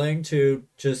good feeling to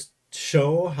just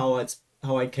show how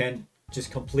I can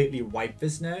just completely wipe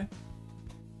this now.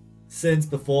 Since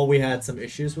before we had some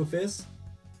issues with this.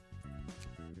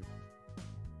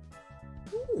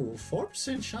 Ooh,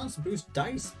 4% chance to boost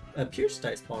dice, pierce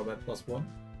dice power by +1.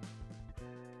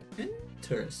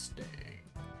 Interesting.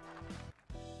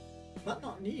 But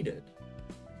not needed.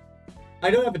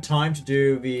 I don't have the time to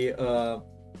do the,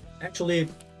 actually,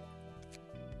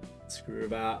 screw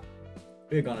that.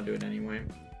 We're gonna do it anyway.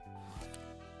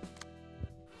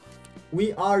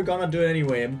 We are gonna do it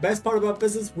anyway. And the best part about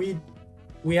this is we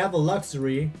have a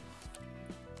luxury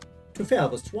to fail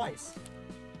this twice.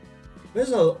 This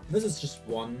is just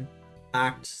one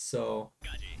act, so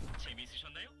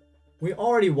we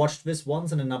already watched this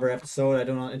once in another episode. I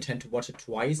do not intend to watch it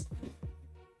twice.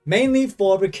 Mainly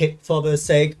for the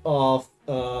sake of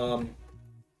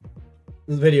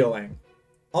videoing.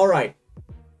 Alright.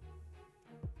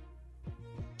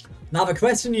 Now the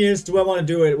question is, do I want to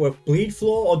do it with bleed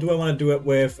floor or do I want to do it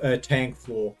with tank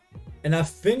floor? And I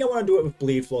think I want to do it with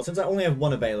bleed floor since I only have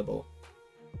one available.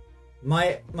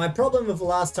 My problem with the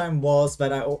last time was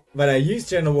that I used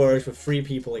General Works with 3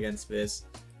 people against this.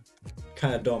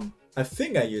 Kinda dumb. I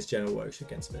think I used General Works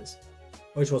against this,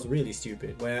 which was really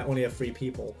stupid when I only have 3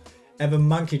 people. And the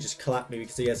monkey just clapped me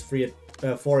because he has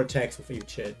 4 attacks with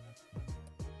each hit.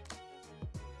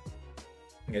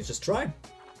 Let's just try.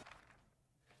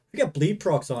 We got bleed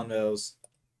procs on those.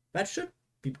 That should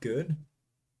be good.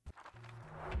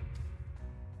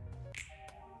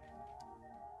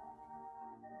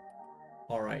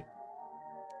 Alright.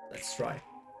 Let's try.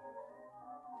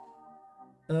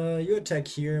 You attack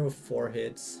here with 4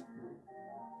 hits.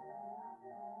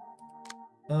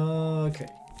 Okay.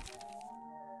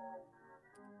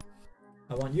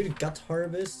 I want you to gut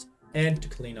harvest and to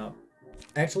clean up.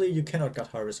 Actually, you cannot gut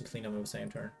harvest and clean up in the same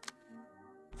turn.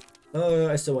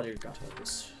 I still want you to gut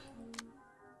harvest.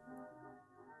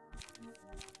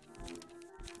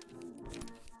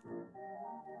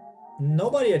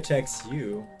 Nobody attacks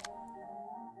you.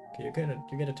 Okay,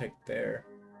 you get attacked there.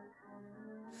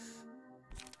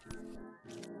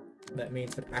 That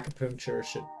means that acupuncture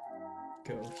should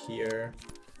go here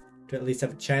to at least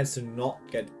have a chance to not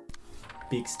get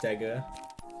big stagger.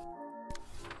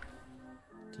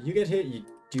 Do you get hit? You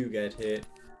do get hit.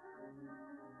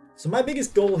 So my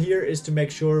biggest goal here is to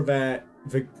make sure that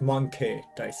the monkey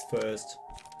dies first.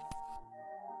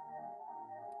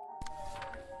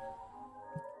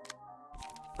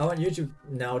 I want you to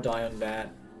now die on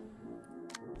that.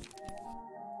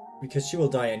 Because she will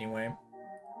die anyway.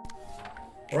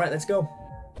 Alright, let's go.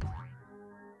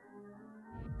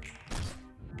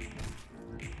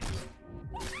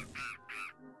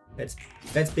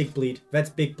 That's big bleed. That's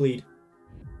big bleed.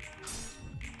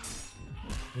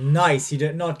 Nice, he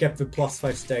did not get the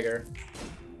 +5 stagger.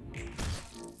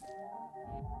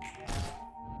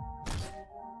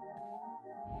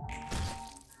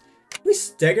 We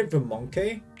staggered the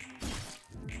monkey?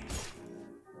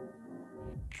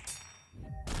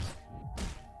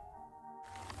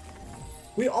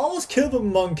 We almost killed the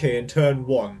monkey in turn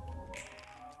 1.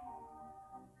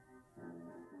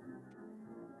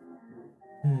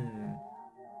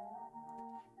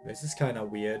 This is kind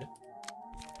of weird.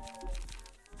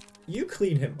 You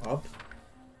clean him up.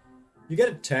 You get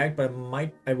attacked, but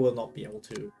I will not be able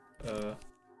to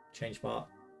change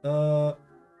that.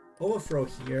 Overthrow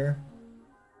here.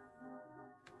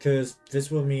 Because this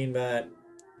will mean that...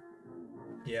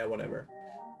 Yeah, whatever.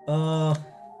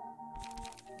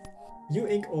 You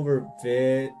ink over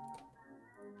Vid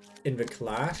in the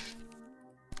clash.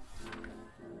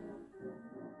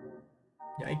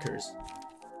 Yikers.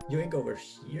 You ink over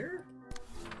here?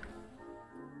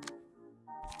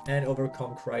 And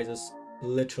overcome crisis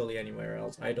literally anywhere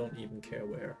else. I don't even care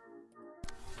where.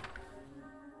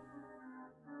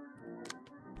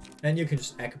 And you can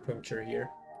just acupuncture here.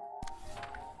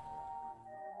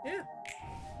 Yeah.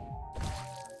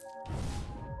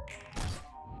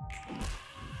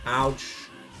 Ouch.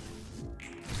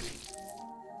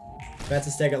 That's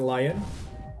a staggered lion.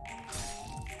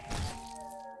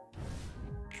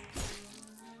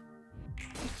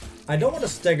 I don't want to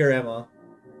stagger Emma.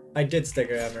 I did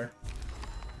stagger Emma.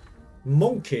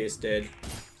 Monkey is dead.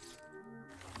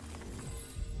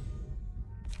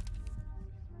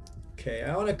 Okay,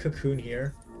 I want a cocoon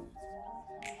here.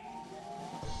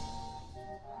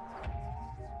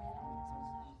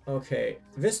 Okay,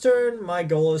 this turn my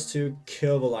goal is to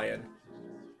kill the lion.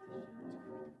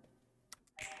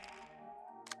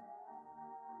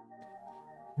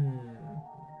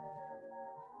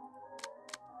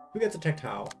 Who gets attacked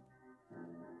how?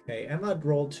 Okay, Emma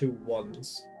rolled 2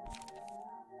 1s.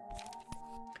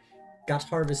 Gut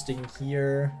harvesting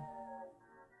here.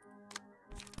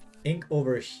 Ink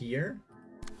over here.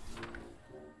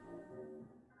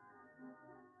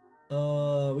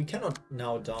 We cannot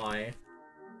now die.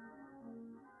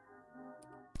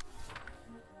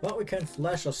 But we can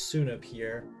flash us soon up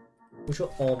here, which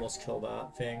will almost kill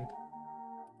that thing.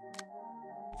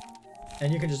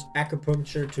 And you can just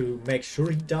acupuncture to make sure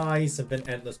he dies and then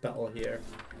end this battle here.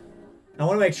 I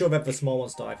want to make sure that the small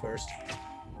ones die first.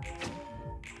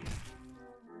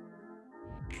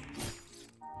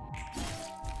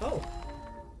 Oh.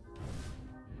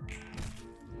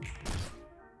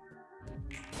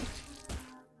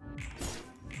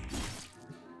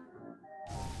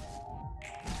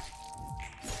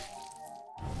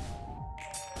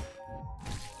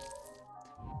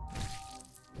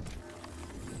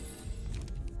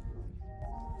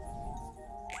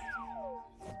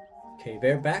 Okay,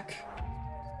 they're back.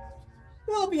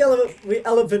 Well, the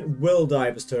elephant will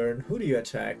die this turn. Who do you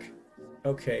attack?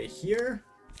 Okay, here.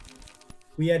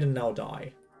 We had to now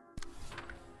die.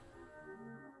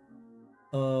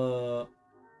 You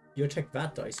attack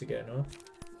that dice again, huh?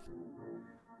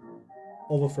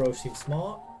 Overthrow seems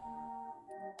smart.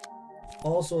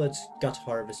 Also, let's gut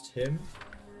harvest him.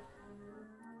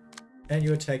 And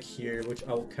you attack here, which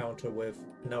I will counter with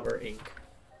another ink.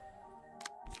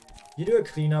 You do a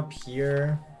cleanup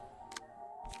here.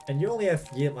 And you only have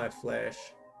yield my flesh.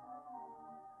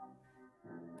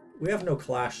 We have no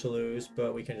clash to lose,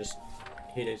 but we can just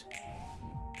hit it.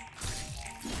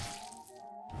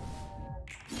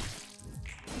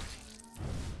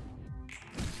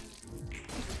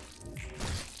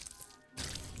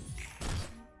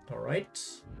 Alright.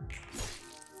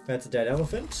 That's a dead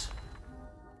elephant.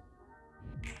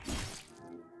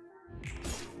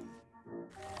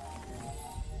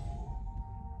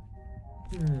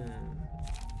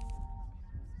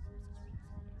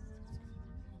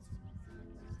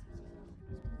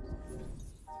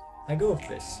 I go with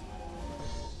this.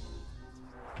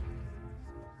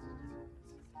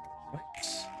 Right.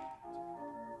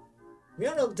 We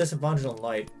have no disadvantage on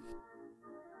light.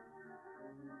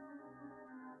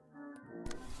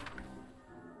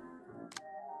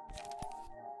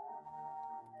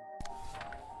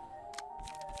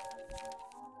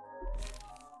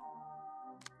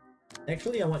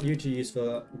 Actually, I want you to use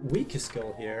the weaker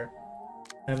skill here,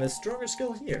 and the stronger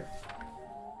skill here.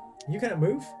 You can't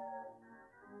move?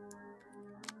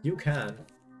 You can.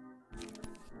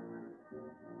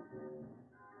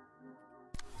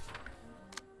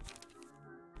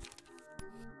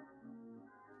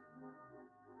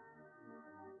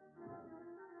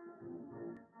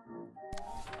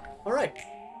 All right.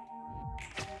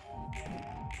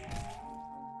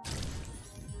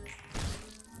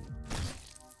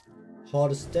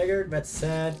 Heart is staggered, that's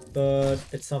sad, but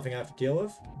it's something I have to deal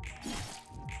with.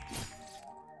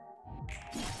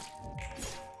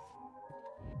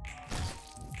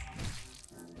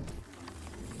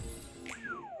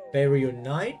 They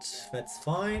reunite, that's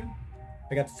fine.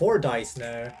 I got 4 dice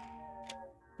now.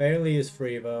 Barely is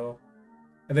free though.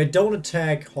 And they don't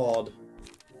attack Horde.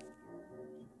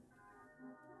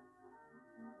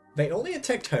 They only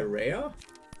attack Tyrea?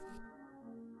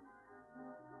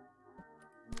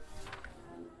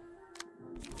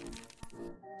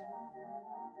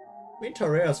 I mean,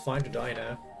 Tyrea's fine to die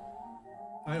now.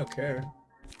 I don't care.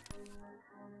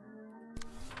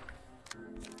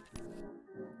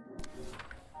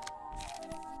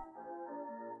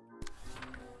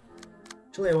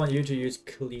 Actually, I want you to use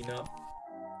cleanup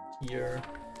here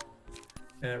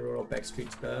and rural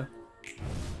backstreets there.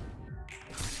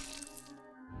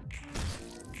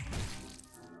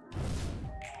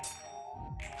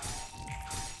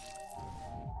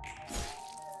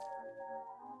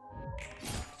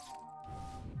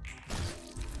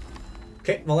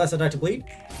 Okay, Melissa died to bleed.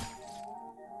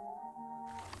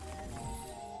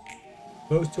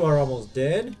 Those 2 are almost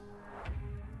dead.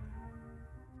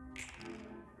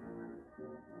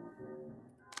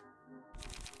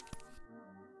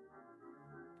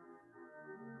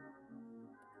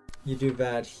 You do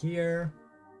that here.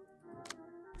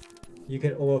 You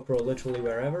can overthrow literally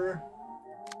wherever.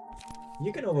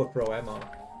 You can overthrow Emma.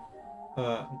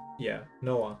 Yeah,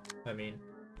 Noah, I mean.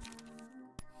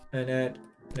 And add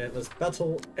an endless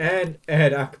battle and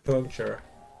add acupuncture.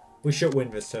 We should win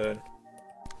this turn.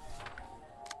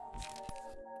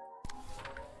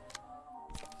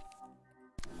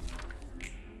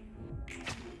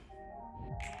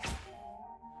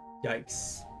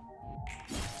 Yikes.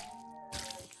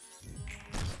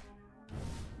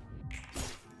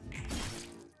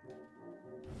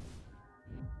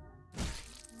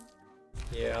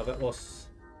 Yeah, that was...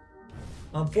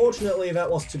 Unfortunately, that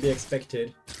was to be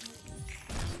expected.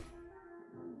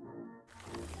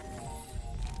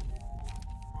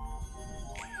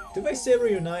 Do they still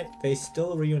reunite? They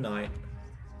still reunite.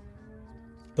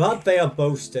 But they are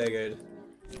both staggered.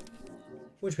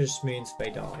 Which just means they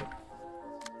die.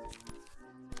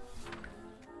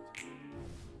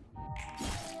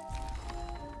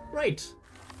 Right.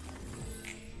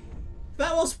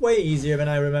 That was way easier than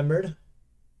I remembered.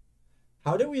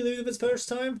 How did we lose this first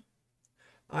time?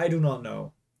 I do not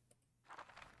know.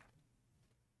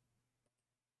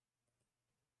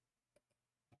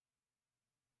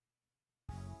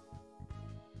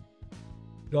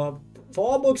 Got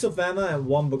 4 books of Emma and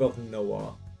 1 book of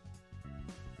Noah.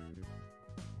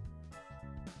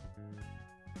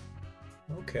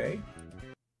 Okay.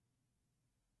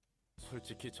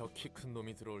 솔직히 저 키 큰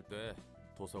놈이 들어올 때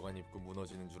도서관 입구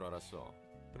무너지는 줄 알았어.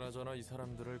 그나저나 이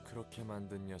사람들을 그렇게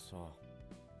만든 녀석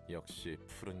역시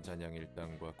푸른 잔향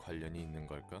일당과 관련이 있는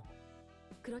걸까?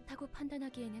 그렇다고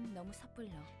판단하기에는 너무 섣불러.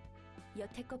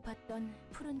 여태껏 봤던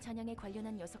푸른 잔향에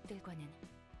관련한 녀석들과는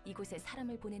이곳에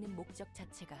사람을 보내는 목적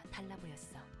자체가 달라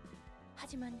보였어.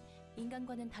 하지만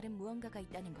인간과는 다른 무언가가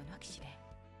있다는 건 확실해.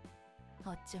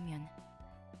 어쩌면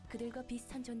그들과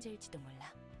비슷한 존재일지도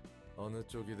몰라. 어느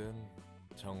쪽이든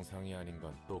정상이 아닌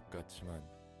건 똑같지만.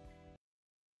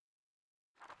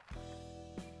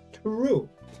 True.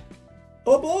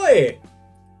 Oh boy!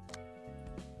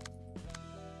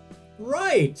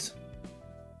 Right!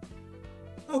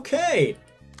 Okay.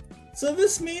 So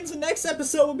this means the next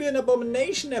episode will be an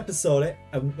abomination episode, eh?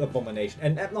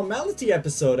 An abnormality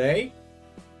episode, eh?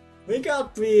 We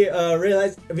got the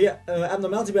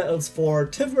abnormality battles for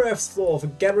Tiferev's floor, for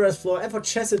Gabriel's floor, and for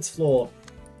Chessed's floor.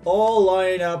 All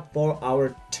lined up for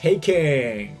our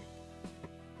taking.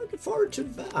 Looking forward to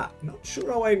that. Not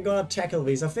sure how I'm gonna tackle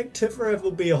these. I think Tiferev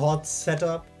will be a hot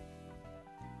setup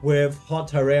with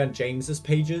Hot Hare and James's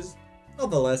pages.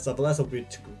 Not the less will be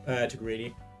too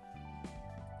greedy.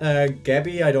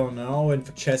 Gabby, I don't know, and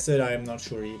for Chesed, I'm not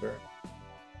sure either.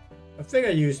 I think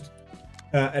I used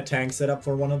a tank setup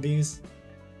for one of these.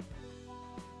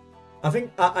 I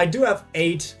think I do have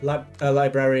 8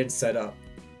 librarians set up.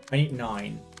 I need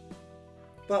 9.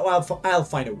 But I'll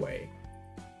find a way.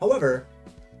 However,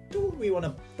 do we want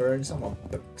to burn some more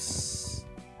books?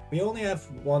 We only have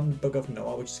 1 book of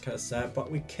Noah, which is kind of sad,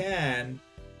 but we can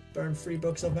burn 3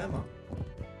 books of Emma.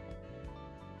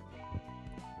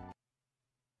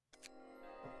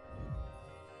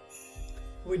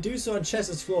 We do so on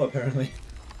Chess's floor, apparently.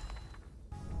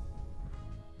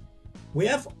 We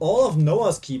have all of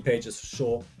Noah's key pages for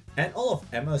sure, and all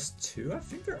of Emma's too. I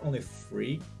think there are only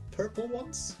 3 purple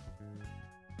ones.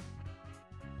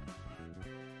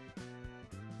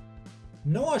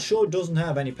 Noah sure doesn't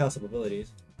have any passive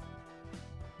abilities.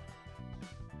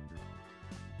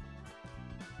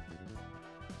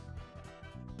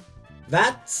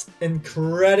 That's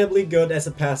incredibly good as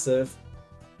a passive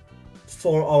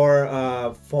for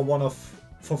our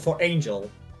for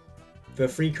Angel, the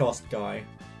 3 cost guy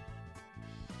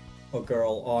or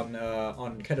girl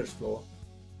on Ketter's floor.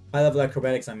 High level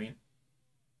acrobatics, I mean.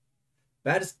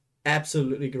 That is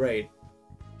absolutely great.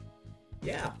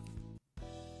 Yeah.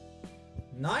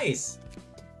 Nice.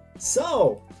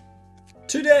 So,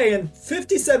 today in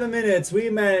 57 minutes we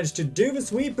managed to do the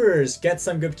sweepers, get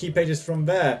some good key pages from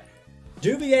there,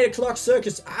 do the 8 o'clock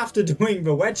circus after doing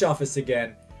the wedge office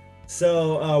again.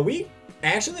 So we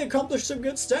actually accomplished some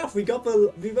good stuff. We got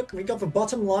the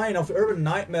bottom line of Urban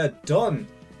Nightmare done.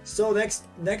 So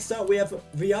next up we have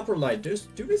the upper line. Do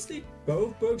we need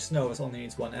both books? No, it only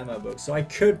needs 1 Emma book. So I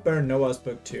could burn Noah's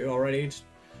book too already.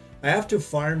 I have to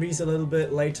farm these a little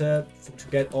bit later to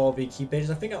get all the key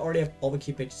pages. I think I already have all the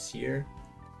key pages here.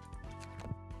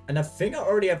 And I think I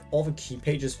already have all the key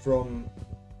pages from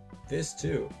this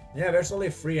too. Yeah, there's only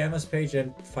 3 Emma's page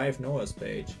and 5 Noah's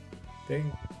page.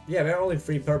 Yeah, there are only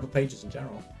 3 purple pages in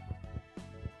general.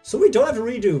 So we don't have to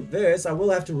redo this. I will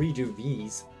have to redo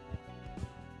these.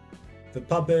 The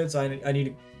puppets, I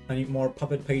need more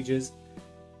puppet pages.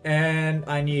 And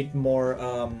I need more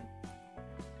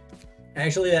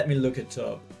actually, let me look it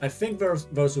up. I think those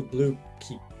with blue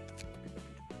keep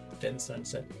then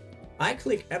sunset. I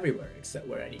click everywhere except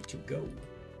where I need to go.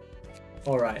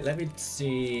 Alright, let me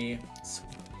see.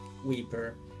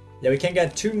 Sweeper. Yeah, we can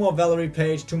get 2 more Valerie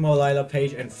page, 2 more Lila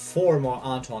page, and 4 more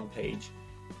Anton page.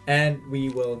 And we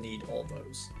will need all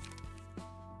those.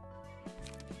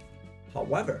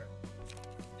 However,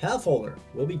 Hellfolder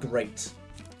will be great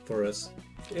for us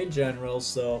in general,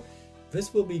 so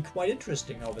this will be quite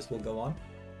interesting how this will go on.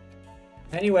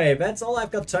 Anyway, that's all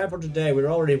I've got time for today. We're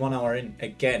already 1 hour in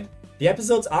again. The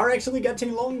episodes are actually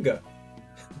getting longer.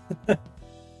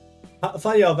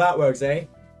 Funny how that works, eh?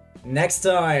 Next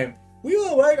time, we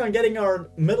will work on getting our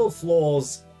middle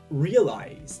floors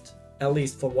realized, at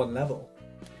least for 1 level.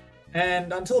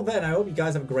 And until then, I hope you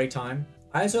guys have a great time.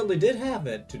 I certainly did have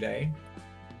it today.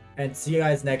 And see you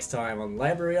guys next time on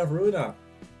Library of Ruina.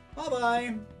 Bye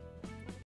bye!